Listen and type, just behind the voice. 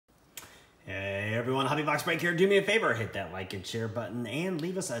Hey everyone, Hobby Box Break here. Do me a favor, hit that like and share button and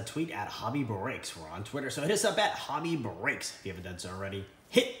leave us a tweet at Hobby Breaks. We're on Twitter, so hit us up at Hobby Breaks. If you haven't done so already,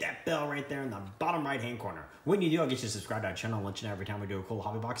 hit that bell right there in the bottom right hand corner. When you do, I'll get you subscribed to our channel and let you know every time we do a cool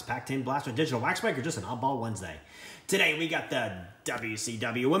Hobby Box Pack 10 Blast or Digital Wax Break or just an oddball Wednesday. Today we got the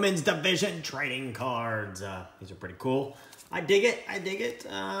WCW Women's Division Trading Cards. These are pretty cool. I dig it.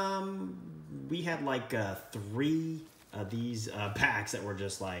 We had like three of these packs that were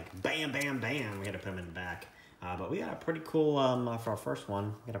just like bam, bam, bam. We had to put them in the back. But we got a pretty cool, for our first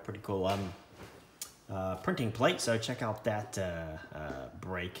one, we got a pretty cool printing plate. So check out that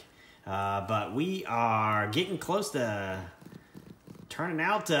break. But we are getting close to turning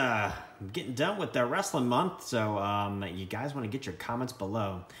out, getting done with the wrestling month. So you guys want to get your comments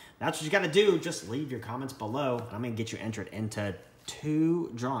below. That's what you got to do. Just leave your comments below. I'm going to get you entered into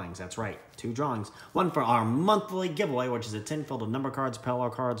 2 drawings. That's right, 2 drawings. One for our monthly giveaway, which is a tin filled of number cards, parallel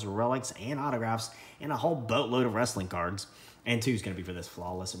cards, relics, and autographs, and a whole boatload of wrestling cards. And 2 is going to be for this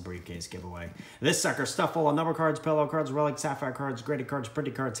flawless briefcase giveaway. This sucker stuffed full of number cards, parallel cards, relics, sapphire cards, graded cards,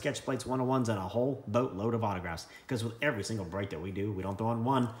 printed cards, sketch plates, 101s, and a whole boatload of autographs. Because with every single break that we do, we don't throw in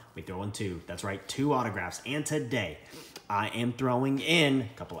 1, we throw in 2. That's right, 2 autographs. And today, I am throwing in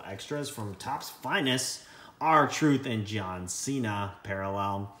a couple of extras from Topps Finest, R-Truth and John Cena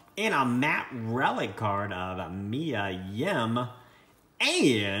parallel, and a matte relic card of Mia Yim,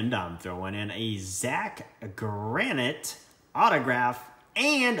 and I'm throwing in a Zach Granite autograph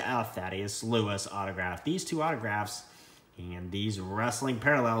and a Thaddeus Lewis autograph. These 2 autographs and these wrestling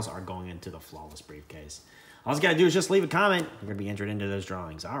parallels are going into the flawless briefcase. All you gotta do is just leave a comment. You're gonna be entered into those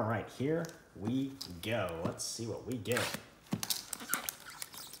drawings. All right, here we go. Let's see what we get.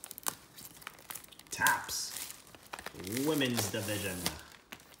 Topps Women's Division.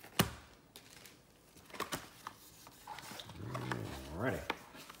 Alrighty.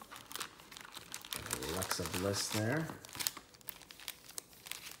 Alexa Bliss there.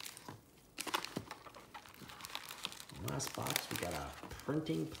 Last box, we got a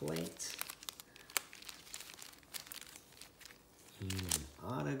printing plate. And an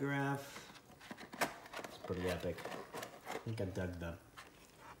autograph. It's pretty epic. I think I dug the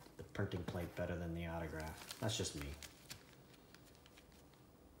printing plate better than the autograph. That's just me.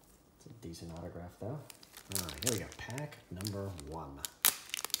 It's a decent autograph though. All right, here we go. Pack number 1.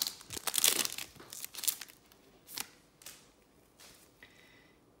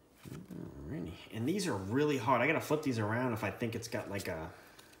 Alrighty. And these are really hard. I gotta flip these around if I think it's got like a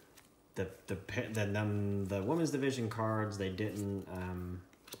the women's division cards. They didn't.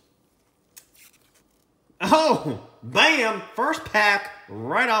 Oh, bam! First pack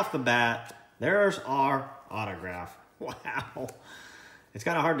right off the bat. There's our autograph. Wow. It's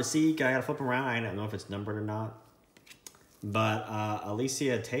kind of hard to see. I gotta flip around. I don't know if it's numbered or not. But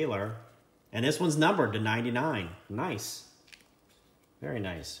Alicia Taylor. And this one's numbered to 99. Nice. Very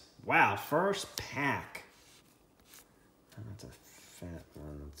nice. Wow, first pack. Oh, that's a fat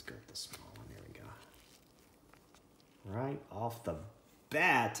one. Let's go with the small one. Here we go. Right off the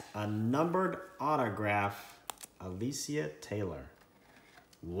bat, a numbered autograph, Alicia Taylor.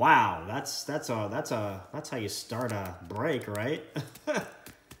 Wow, that's how you start a break, right?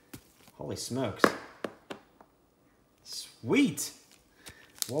 Holy smokes. Sweet.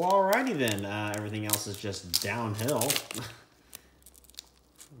 Well, alrighty then. Everything else is just downhill.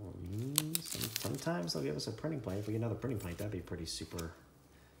 Sometimes they'll give us a printing plate. If we get another printing plate, that'd be pretty super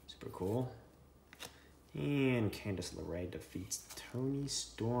cool. And Candice LeRae defeats Tony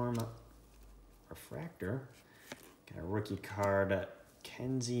Storm Refractor. Got a rookie card,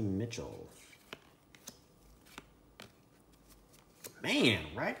 Kenzie Mitchell. Man,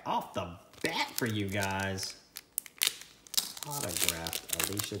 right off the bat for you guys. Autographed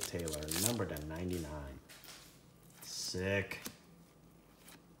Alicia Taylor, numbered to 99. Sick.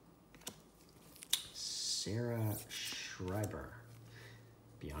 Sarah Schreiber.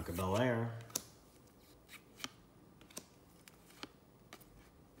 Bianca Belair.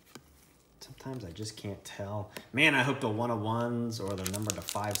 Sometimes I just can't tell. Man, I hope the 101s or the number to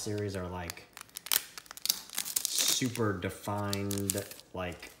 5 series are like super defined,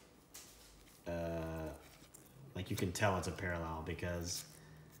 like you can tell it's a parallel, because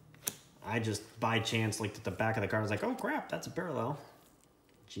I just by chance looked at the back of the card. I was like, oh crap, that's a parallel.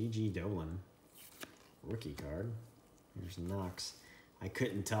 Gigi Dolan. Rookie card. Here's Knox. I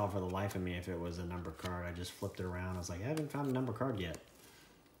couldn't tell for the life of me if it was a number card. I just flipped it around. I was like, I haven't found a number card yet.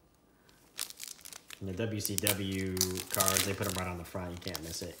 And the WCW cards, they put them right on the front. You can't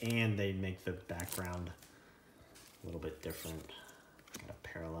miss it. And they make the background a little bit different. Got a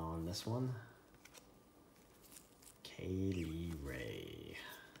parallel on this one. Kaylee Ray.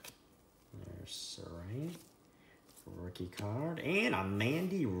 rookie card. And a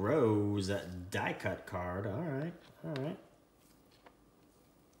Mandy Rose die cut card. All right, all right.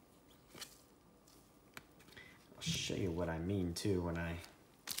 I'll show you what I mean too when I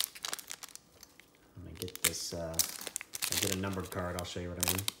get this, I get a numbered card, I'll show you what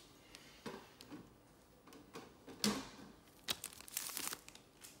I mean.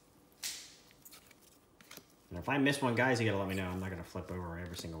 And if I miss one, guys, you gotta let me know. I'm not gonna flip over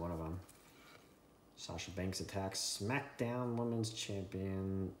every single one of them. Sasha Banks attacks SmackDown Women's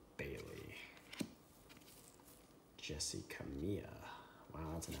Champion Bayley. Jessie Camilla. Wow,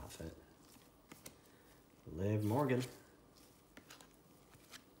 that's an outfit. Liv Morgan.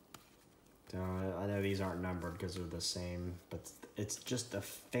 I know these aren't numbered because they're the same, but it's just a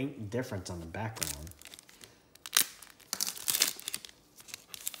faint difference on the background.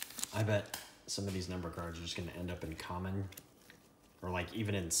 I bet some of these number cards are just going to end up in common, or like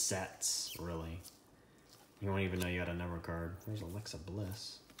even in sets, really. You won't even know you got a number card. There's Alexa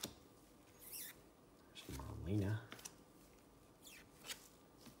Bliss. There's Marlena.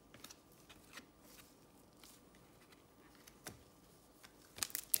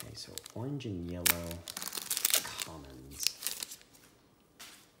 Okay, so orange and yellow commons.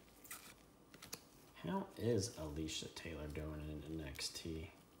 How is Alicia Taylor doing in NXT?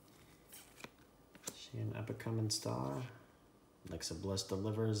 She an up-and-coming star? Alexa Bliss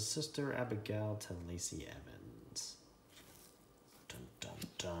delivers Sister Abigail to Lacey Evans. Dun dun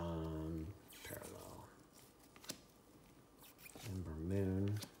dun. Parallel. Ember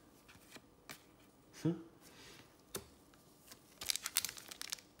Moon. Get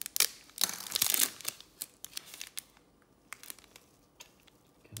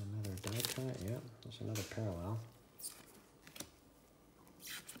another die cut. Yep, there's another parallel.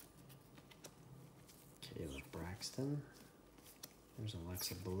 Caleb Braxton. There's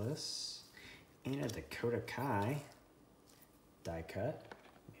Alexa Bliss. And a Dakota Kai. Die cut.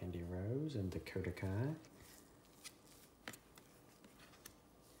 Mandy Rose and Dakota Kai.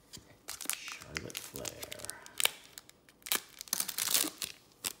 Charlotte Flair.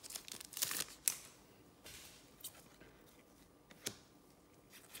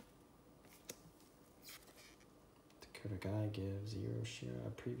 Dakota Kai gives Hiroshima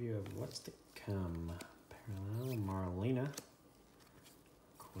a preview of what's to come. Parallel Marlena.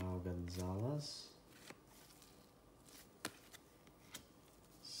 Quell Gonzalez.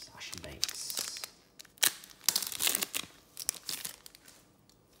 Sasha Banks.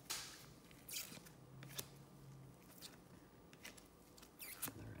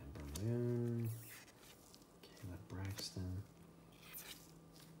 Another Ember Moon. Caleb Braxton.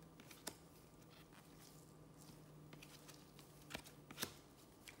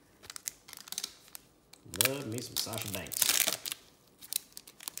 Love me some Sasha Banks.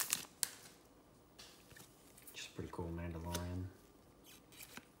 Just pretty cool Mandalorian.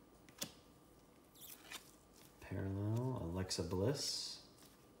 Parallel, Alexa Bliss.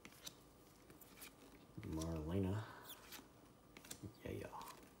 Marlena. Yeah.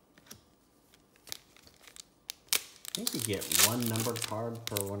 I think you get one numbered card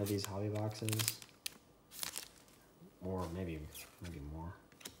per one of these hobby boxes. Or maybe more.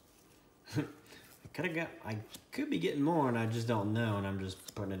 I could be getting more and I just don't know, and I'm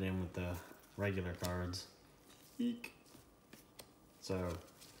just putting it in with the regular cards. Eek. So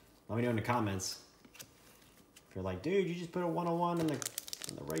let me know in the comments if you're like, dude, you just put a 101 in the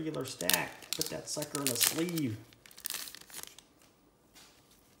regular stack. Put that sucker in a sleeve.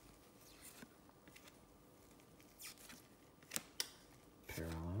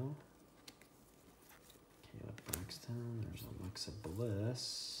 Parallel. Caleb Braxton. There's Alexa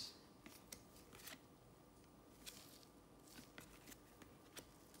Bliss.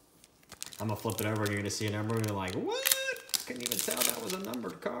 I'm gonna flip it over and you're gonna see a number and you're like, what? Couldn't even tell that was a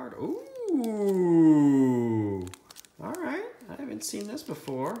numbered card. Ooh. All right, I haven't seen this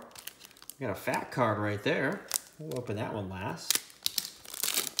before. Got a fat card right there. We'll open that one last.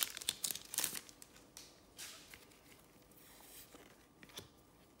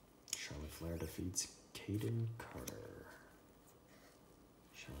 Charlotte Flair defeats Kaden Carter.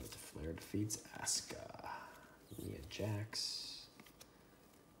 Charlotte Flair defeats Asuka. Nia Jax.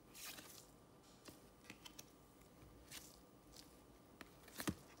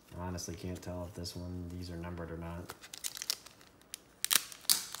 I honestly can't tell if these are numbered or not.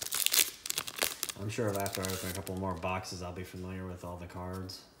 I'm sure if after I open a couple more boxes, I'll be familiar with all the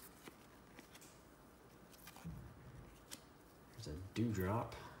cards. There's a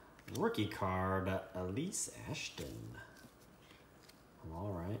Dewdrop. Rookie card, Elise Ashton.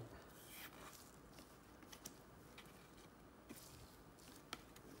 All right.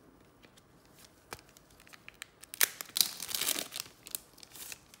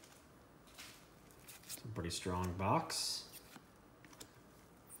 Pretty strong box.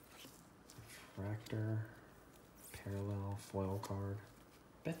 Refractor. Parallel foil card.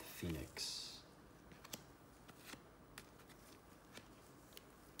 Beth Phoenix.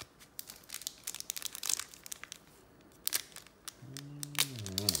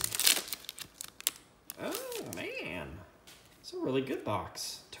 Oh, man. It's a really good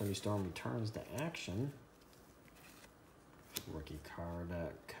box. Tony Storm returns to action. Rookie card,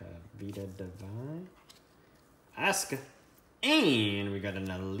 Kavita Divine. Asuka. And we got an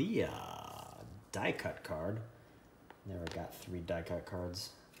Aaliyah die cut card. Never got 3 die cut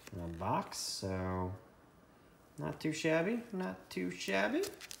cards in a box, so not too shabby, not too shabby.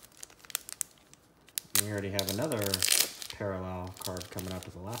 We already have another parallel card coming up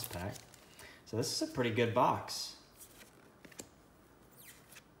with the last pack. So this is a pretty good box.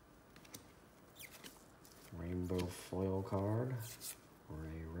 Rainbow foil card,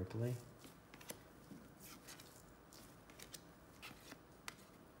 Ray Ripley.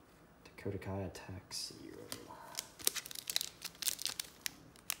 Dakota Kai attacks you.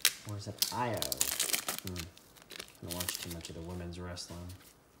 Or is that Io? I don't watch too much of the women's wrestling.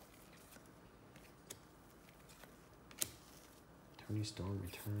 Tony Storm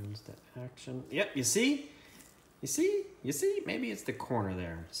returns to action. Yep, you see? You see? You see? Maybe it's the corner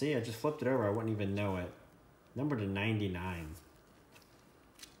there. See, I just flipped it over. I wouldn't even know it. Number to 99.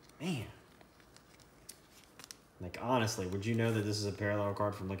 Man. Like, honestly, would you know that this is a parallel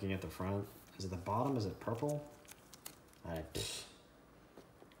card from looking at the front? Is it the bottom? Is it purple? I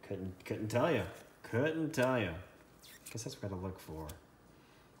couldn't tell you. Couldn't tell you. Guess that's what I gotta look for.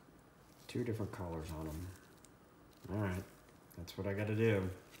 2 different colors on them. All right. That's what I gotta do.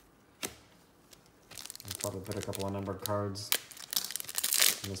 I'll probably put a couple of numbered cards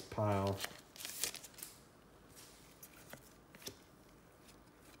in this pile.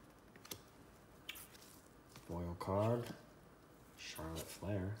 Foil card, Charlotte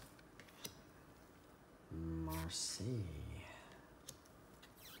Flair, Marseille.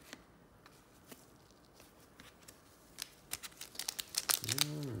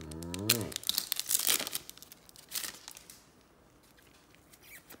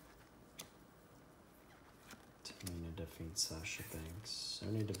 Tamina defeats Sasha Banks.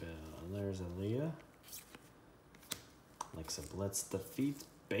 Sonya Deville. And there's Aaliyah. Alexa Bliss defeats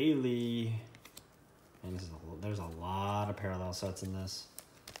Bailey. And there's a lot of parallel sets in this.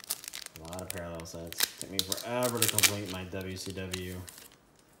 A lot of parallel sets. Took me forever to complete my WCW.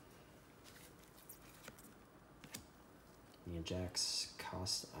 Nia Jax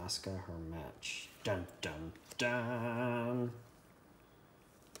cost Asuka her match. Dun dun dun.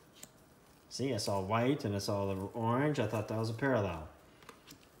 See, I saw white and I saw the orange. I thought that was a parallel.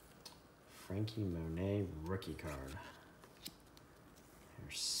 Frankie Monet rookie card.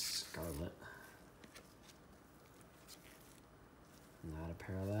 Here's Scarlet. Not a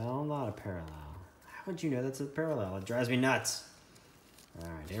parallel, not a parallel. How would you know that's a parallel? It drives me nuts. All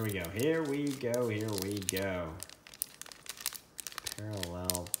right, here we go. Here we go. Here we go.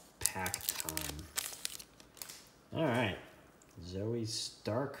 Parallel pack time. All right. Zoe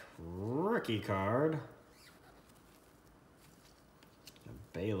Stark rookie card.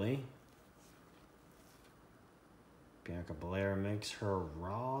 Bailey. Bianca Belair makes her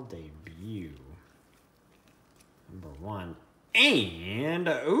Raw debut. Number 1. And,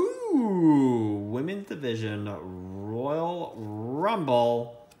 ooh, Women's Division Royal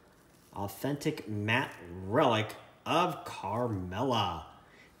Rumble Authentic Matte Relic of Carmella.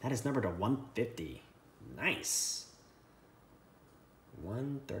 That is numbered to 150. Nice.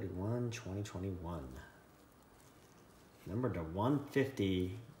 1/31/2021. Numbered to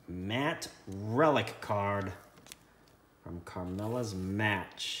 150 Matte Relic card from Carmella's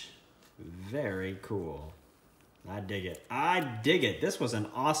match. Very cool. I dig it. I dig it. This was an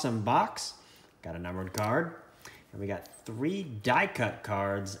awesome box. Got a numbered card. And we got 3 die cut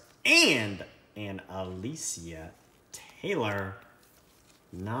cards and an Alicia Taylor.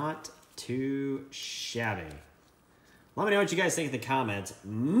 Not too shabby. Let me know what you guys think in the comments.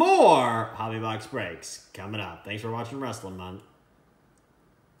 More Hobby Box Breaks coming up. Thanks for watching Wrestling Month.